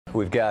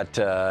We've got,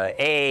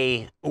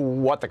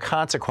 what the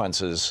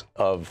consequences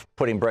of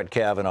putting Brett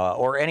Kavanaugh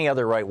or any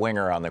other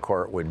right-winger on the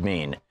court would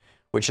mean,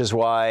 which is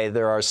why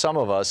there are some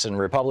of us, and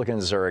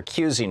Republicans are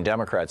accusing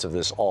Democrats of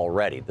this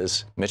already.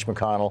 Mitch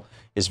McConnell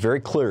is very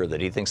clear that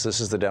he thinks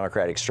this is the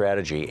Democratic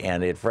strategy,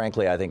 and it,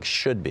 frankly, I think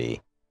should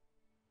be,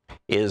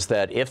 is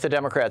that if the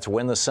Democrats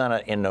win the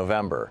Senate in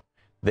November,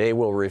 they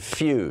will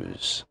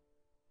refuse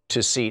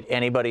to seat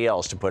anybody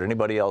else, to put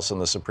anybody else in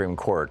the Supreme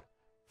Court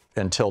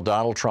until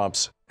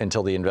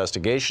the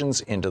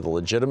investigations into the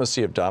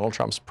legitimacy of Donald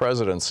Trump's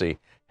presidency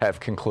have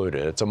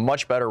concluded. It's a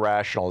much better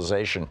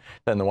rationalization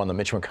than the one that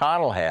Mitch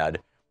McConnell had,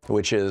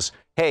 which is,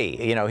 hey,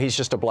 he's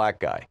just a black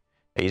guy.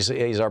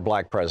 He's our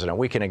black president.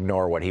 We can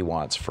ignore what he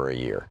wants for a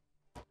year.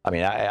 I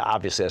mean,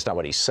 obviously, that's not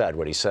what he said.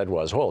 What he said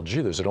was, well,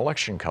 gee, there's an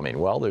election coming.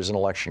 Well, there's an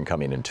election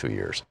coming in 2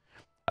 years.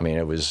 I mean,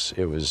 it was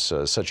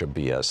such a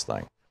BS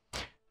thing.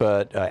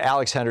 But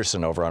Alex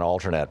Henderson over on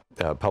Alternet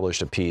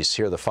published a piece.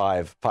 Here are the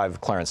five of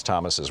Clarence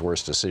Thomas's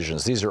worst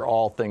decisions. These are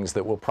all things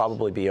that will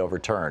probably be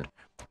overturned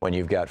when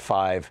you've got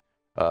 5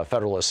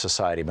 Federalist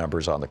Society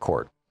members on the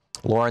court.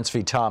 Lawrence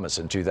v. Thomas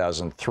in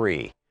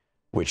 2003,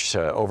 which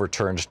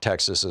overturned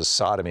Texas's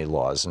sodomy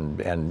laws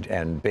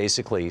and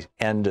basically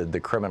ended the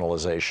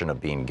criminalization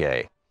of being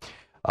gay.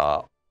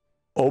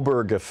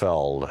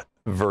 Obergefell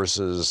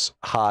versus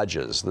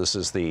Hodges. This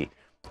is the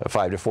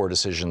 5-4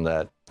 decision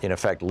that, in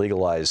effect,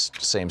 legalized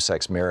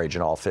same-sex marriage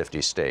in all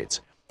 50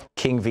 states.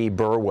 King v.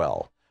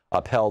 Burwell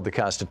upheld the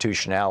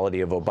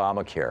constitutionality of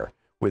Obamacare,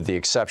 with the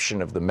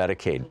exception of the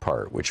Medicaid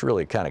part, which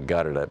really kind of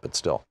gutted it, but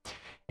still.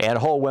 And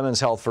Whole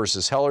Women's Health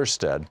versus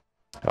Hellerstedt,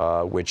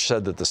 which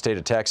said that the state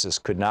of Texas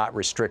could not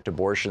restrict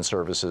abortion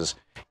services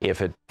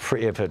if it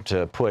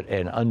put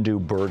an undue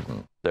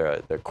burden,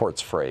 the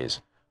court's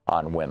phrase,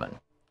 on women.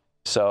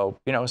 So,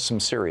 some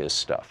serious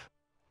stuff.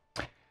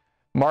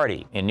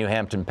 Marty in New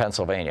Hampton,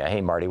 Pennsylvania.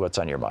 Hey, Marty, what's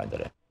on your mind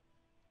today?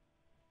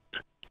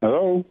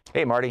 Hello.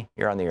 Hey, Marty,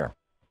 you're on the air.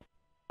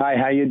 Hi,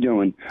 how you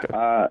doing?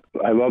 I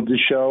love the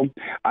show.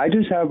 I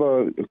just have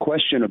a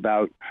question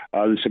about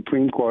the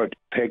Supreme Court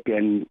pick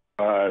and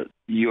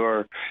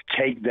your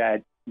take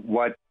that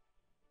what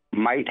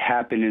might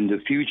happen in the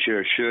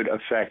future should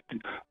affect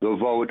the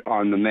vote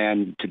on the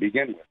man to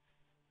begin with.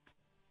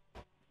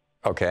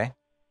 Okay.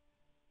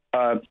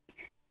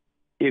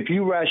 If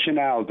you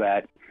rationale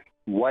that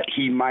what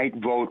he might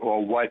vote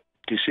or what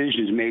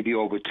decisions may be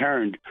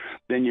overturned,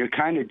 then you're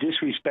kind of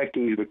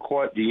disrespecting the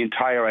court, the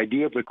entire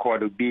idea of the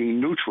court of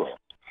being neutral.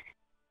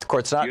 The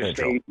court's not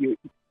neutral.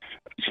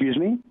 Excuse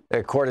me?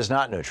 The court is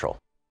not neutral.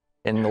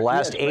 In the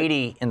last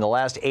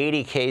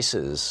 80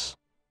 cases,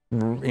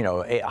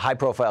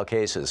 high-profile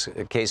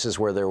cases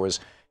where there was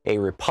a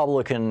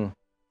Republican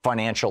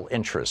financial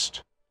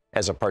interest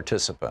as a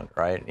participant,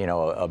 right?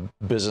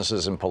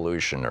 Businesses and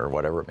pollution or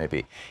whatever it may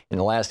be. In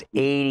the last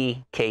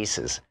 80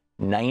 cases,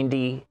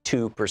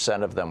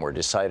 92% of them were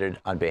decided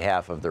on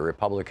behalf of the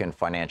Republican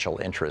financial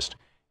interest,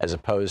 as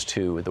opposed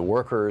to the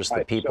workers,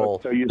 the people,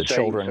 the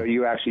children. So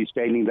you're actually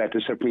stating that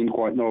the Supreme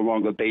Court no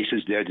longer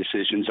bases their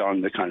decisions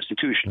on the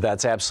Constitution.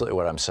 That's absolutely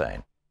what I'm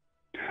saying.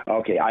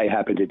 Okay, I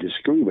happen to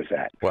disagree with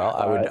that. Well,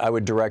 I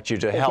would direct you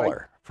to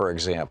Heller, for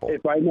example.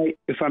 If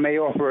I may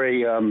offer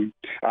a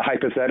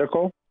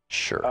hypothetical.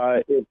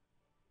 Sure.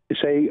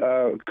 Say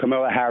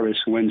Kamala Harris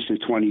wins the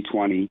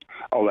 2020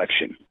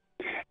 election,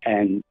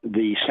 and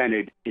the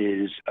Senate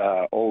is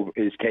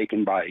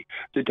taken by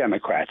the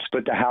Democrats,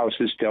 but the House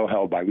is still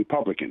held by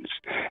Republicans.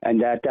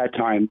 And at that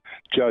time,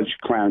 Judge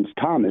Clarence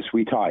Thomas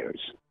retires.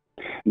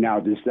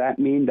 Now, does that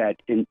mean that,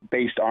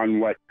 based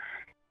on what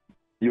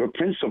your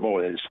principle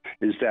is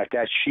that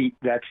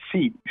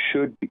seat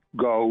should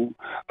go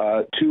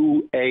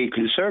to a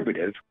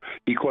conservative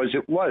because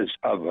it was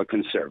of a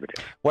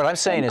conservative? What I'm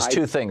saying is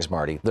two things,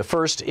 Marty. The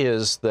first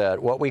is that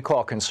what we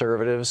call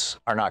conservatives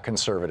are not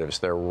conservatives.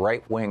 They're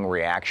right-wing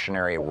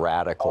reactionary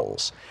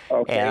radicals.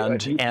 Okay,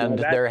 and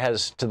there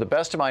has, to the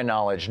best of my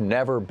knowledge,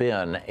 never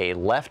been a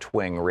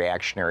left-wing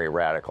reactionary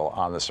radical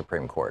on the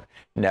Supreme Court.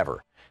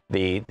 Never.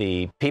 The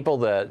people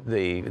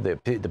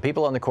the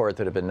people on the court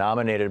that have been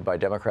nominated by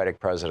Democratic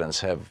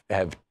presidents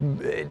have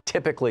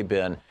typically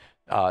been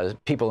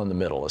people in the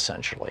middle,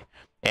 essentially.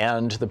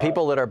 And the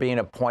people that are being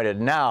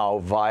appointed now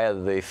via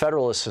the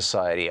Federalist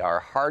Society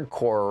are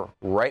hardcore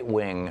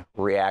right-wing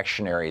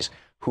reactionaries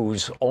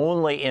whose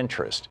only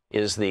interest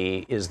is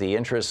the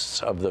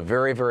interests of the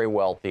very, very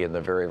wealthy and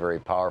the very, very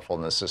powerful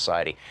in this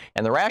society.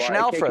 And the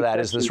rationale for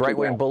that is this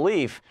right-wing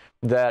belief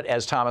that,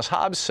 as Thomas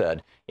Hobbes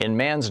said, in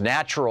man's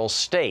natural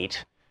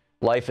state,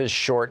 life is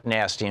short,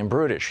 nasty, and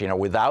brutish.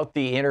 Without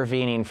the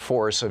intervening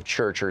force of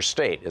church or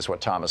state, is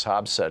what Thomas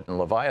Hobbes said in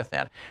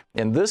Leviathan.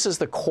 And this is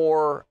the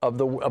core of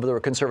the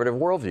conservative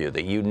worldview,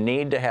 that you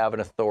need to have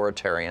an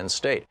authoritarian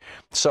state.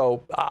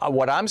 So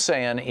what I'm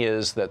saying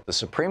is that the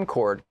Supreme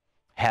Court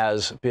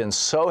has been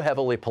so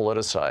heavily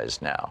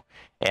politicized now,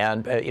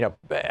 and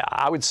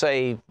I would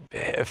say,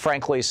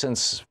 frankly,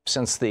 since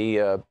the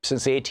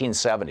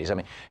 1870s. I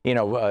mean,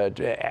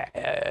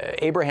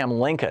 Abraham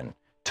Lincoln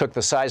took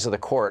the size of the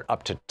court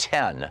up to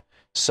 10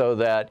 so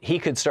that he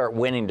could start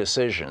winning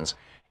decisions.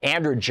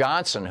 Andrew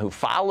Johnson, who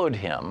followed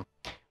him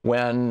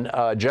when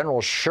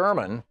General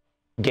Sherman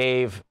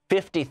gave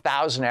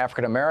 50,000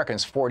 African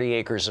Americans 40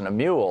 acres and a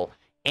mule,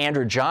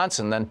 Andrew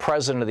Johnson, then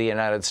President of the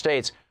United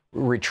States,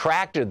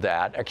 retracted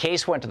that. A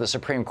case went to the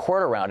Supreme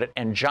Court around it,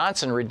 and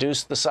Johnson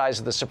reduced the size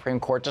of the Supreme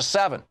Court to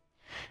 7.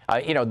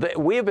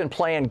 We have been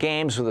playing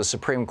games with the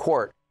Supreme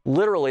Court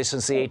literally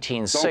since the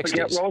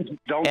 1860s.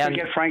 Don't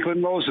forget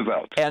Franklin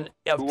Roosevelt,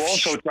 who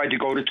also tried to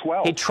go to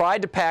 12. He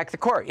tried to pack the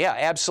court. Yeah,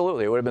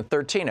 absolutely. It would have been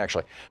 13,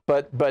 actually.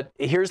 But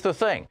here's the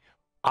thing.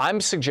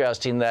 I'm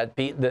suggesting that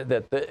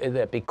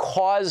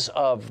because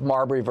of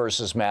Marbury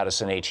versus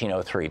Madison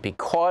 1803,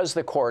 because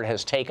the court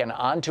has taken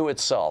onto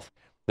itself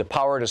the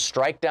power to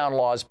strike down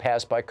laws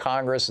passed by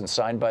Congress and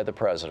signed by the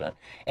president,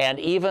 and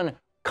even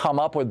come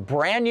up with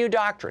brand new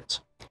doctrines,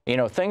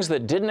 things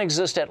that didn't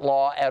exist at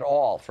law at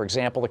all. For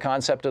example, the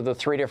concept of the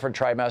 3 different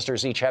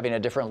trimesters, each having a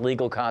different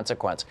legal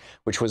consequence,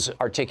 which was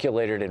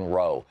articulated in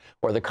Roe,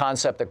 or the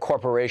concept that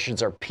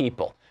corporations are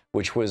people,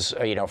 which was,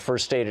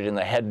 first stated in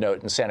the head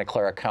note in Santa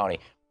Clara County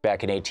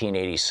back in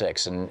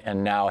 1886,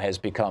 and now has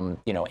become,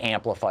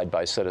 amplified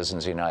by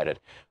Citizens United.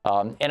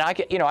 And I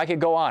could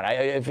go on.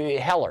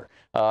 Heller,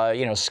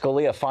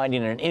 Scalia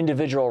finding an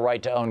individual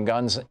right to own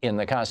guns in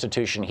the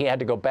Constitution. He had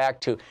to go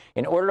back to,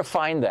 in order to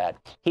find that,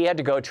 he had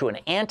to go to an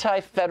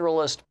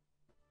anti-federalist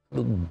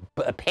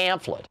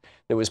pamphlet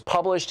that was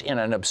published in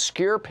an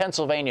obscure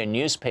Pennsylvania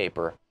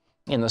newspaper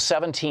in the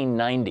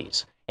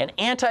 1790s. An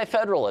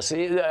anti-federalist,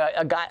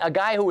 a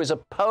guy who was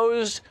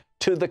opposed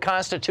to the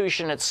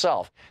Constitution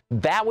itself.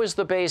 That was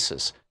the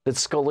basis that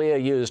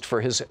Scalia used for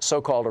his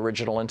so-called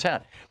original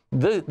intent.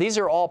 These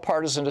are all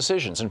partisan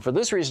decisions. And for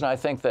this reason, I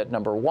think that,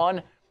 number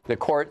one,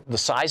 the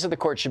size of the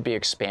court should be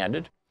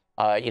expanded.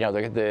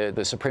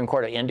 The Supreme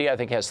Court of India, I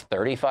think, has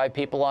 35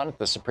 people on it.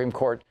 The Supreme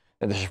Courts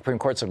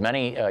of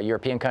many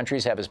European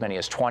countries have as many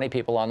as 20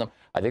 people on them.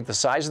 I think the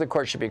size of the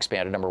court should be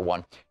expanded, number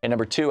one. And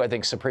number two, I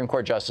think Supreme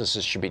Court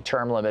justices should be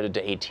term limited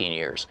to 18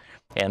 years.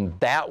 And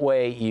that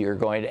way you're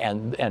going to,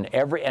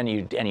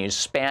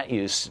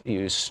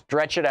 you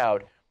stretch it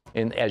out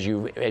as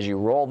you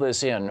roll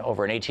this in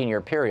over an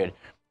 18-year period,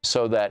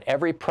 so that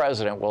every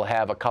president will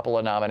have a couple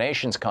of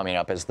nominations coming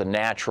up as the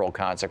natural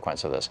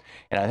consequence of this.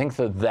 And I think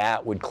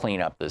that would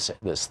clean up this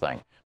thing.